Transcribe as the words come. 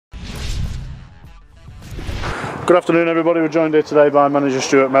Good afternoon everybody, we're joined here today by manager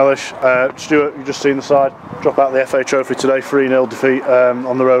Stuart Mellish. Stuart, you've just seen the side drop out the FA Trophy today, 3-0 defeat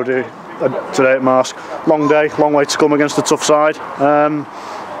on the road here today at Marske. Long day, long way to come against a tough side.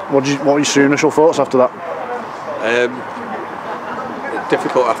 What were your initial thoughts after that?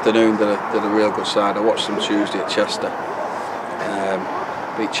 Difficult afternoon, did a real good side. I watched them Tuesday at Chester.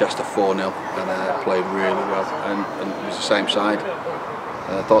 Beat Chester 4-0 and played really well, and it was the same side.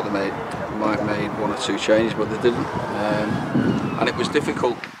 I thought they might have made one or two changes, but they didn't, and it was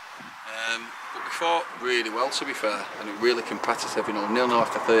difficult. But we fought really well, to be fair, and it was really competitive. You know, 0-0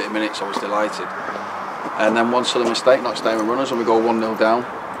 after 30 minutes, I was delighted. And then one silly mistake, not staying with runners, and we go 1-0 down.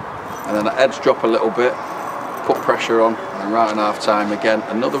 And then the heads drop a little bit, put pressure on, and right in half time again,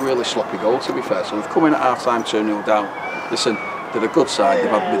 another really sloppy goal, to be fair. So we've come in at half time 2-0 down. Listen, they're a good side, they've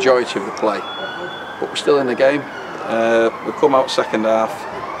had the majority of the play, but we're still in the game. We come out second half.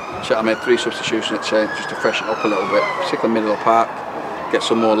 I made 3 substitutions at change just to freshen up a little bit, particularly middle of the park, get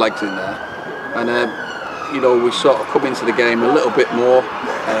some more legs in there. And you know, we sort of come into the game a little bit more.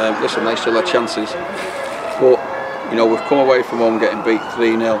 Listen, they still had chances, but you know, we've come away from home getting beat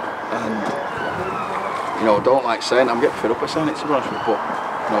 3-0, and you know, I don't like saying it, I'm getting fed up with saying it, to be honest with you, but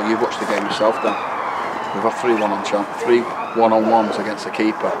you know, you've watched the game yourself then. We've had 3 one-on-ones against the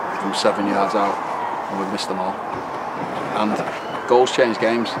keeper from 7 yards out, and we've missed them all. And goals change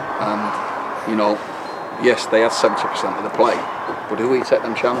games, and you know, yes, they had 70% of the play, but do we take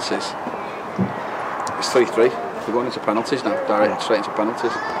them chances? It's 3-3. We're going into penalties now, direct straight into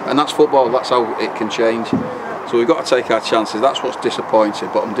penalties, and that's football. That's how it can change. So we've got to take our chances. That's what's disappointing.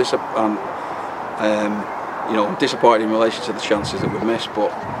 But I'm disappointed in relation to the chances that we missed.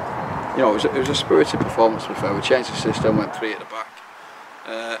 But you know, it was a spirited performance, to be fair. We changed the system, went 3 at the back,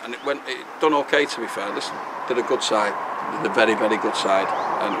 and it done okay, to be fair. Listen, did a good side, did a very, very good side,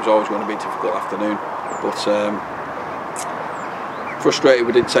 and it was always going to be a difficult afternoon. But frustrated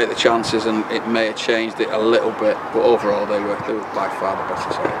we didn't take the chances, and it may have changed it a little bit. But overall, they were by far the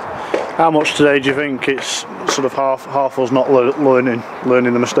better side. How much today do you think it's sort of half us not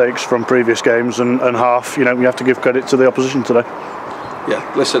learning the mistakes from previous games, and half, you know, you have to give credit to the opposition today? Yeah,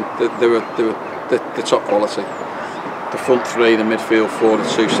 listen, they were the top quality. The front 3, the midfield 4, the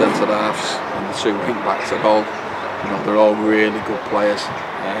 2 centre halves, and the 2 wing backs at all. You know, they're all really good players,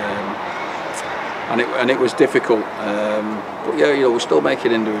 and it was difficult. But yeah, you know, we're still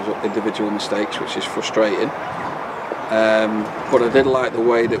making individual mistakes, which is frustrating. But I did like the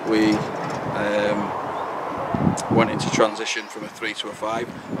way that we went into transition from a 3 to a 5.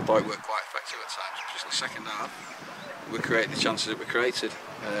 I thought it worked quite effective at times, just the second half. We created the chances that we created,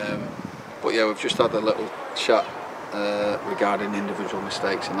 but yeah, we've just had a little chat regarding individual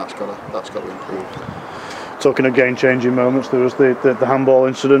mistakes, and that's got to improve. Talking of game-changing moments, there was the handball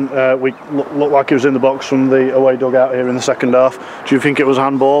incident. We looked like it was in the box from the away dugout here in the second half. Do you think it was a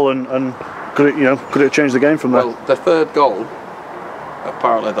handball, and could it have changed the game from there? Well, the third goal,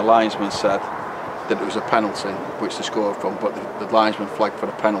 apparently the linesman said that it was a penalty, which they scored from, but the linesman flagged for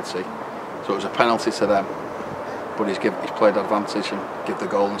the penalty, so it was a penalty to them. But he's played advantage and give the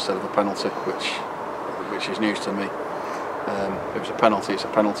goal instead of a penalty, which is news to me. If it's a penalty, it's a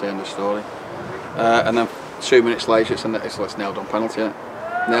penalty, end of story. And then 2 minutes later, it's nailed on penalty. Isn't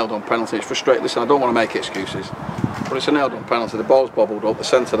it? Nailed on penalty. It's frustrating. Listen, I don't want to make excuses, but it's a nailed on penalty. The ball's bobbled up. The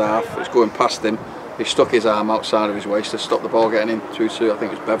centre half is going past him. He stuck his arm outside of his waist to stop the ball getting in through to, I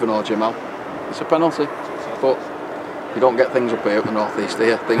think it was Bevan or Jamal. It's a penalty, but you don't get things up here at the North East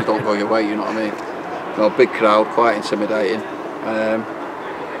here. Things don't go your way. You know what I mean? You know, big crowd, quite intimidating.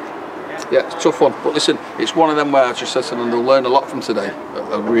 Yeah, it's a tough one. But listen, it's one of them where I just said to them, they'll learn a lot from today,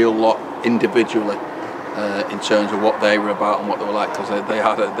 a real lot individually, in terms of what they were about and what they were like, because they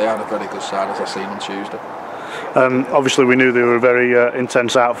had a very good side, as I seen on Tuesday. Obviously, we knew they were a very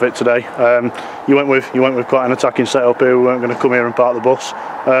intense outfit today. You went with quite an attacking setup here. We weren't going to come here and park the bus.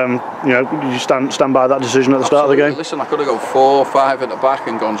 You know, did you stand by that decision at the start of the game? Listen, I could have gone 4 or 5 at the back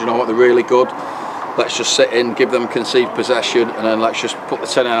and gone, do you know what, they're really good. Let's just sit in, give them concede possession, and then let's just put the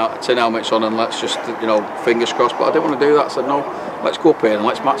 10 helmets on, and let's just, you know, fingers crossed. But I didn't want to do that. I said, no, let's go up here and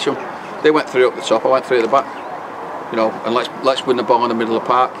let's match them. They went 3 up the top, I went 3 at the back. You know, and let's win the ball in the middle of the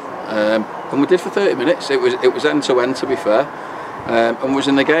park. And we did for 30 minutes. It was end to end, to be fair, and was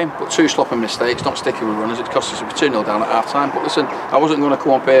in the game. But 2 sloppy mistakes, not sticking with runners. It cost us 2-0 down at half time. But listen, I wasn't going to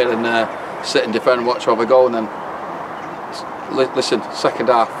come up here and sit and defend and watch how we go. And then, listen, second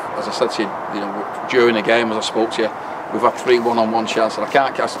half, as I said to you, you know, during the game, as I spoke to you, we've had 3 one-on-one chances. I've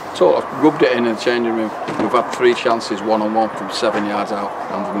rubbed it in the changing room. We've had 3 chances one-on-one from 7 yards out,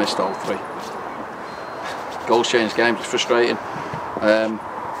 and we've missed all 3. Goals change games. It's frustrating.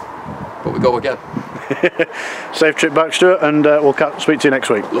 but we go again. Safe trip back, Stuart, and we'll speak to you next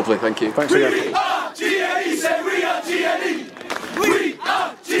week. Lovely, thank you. Thanks again.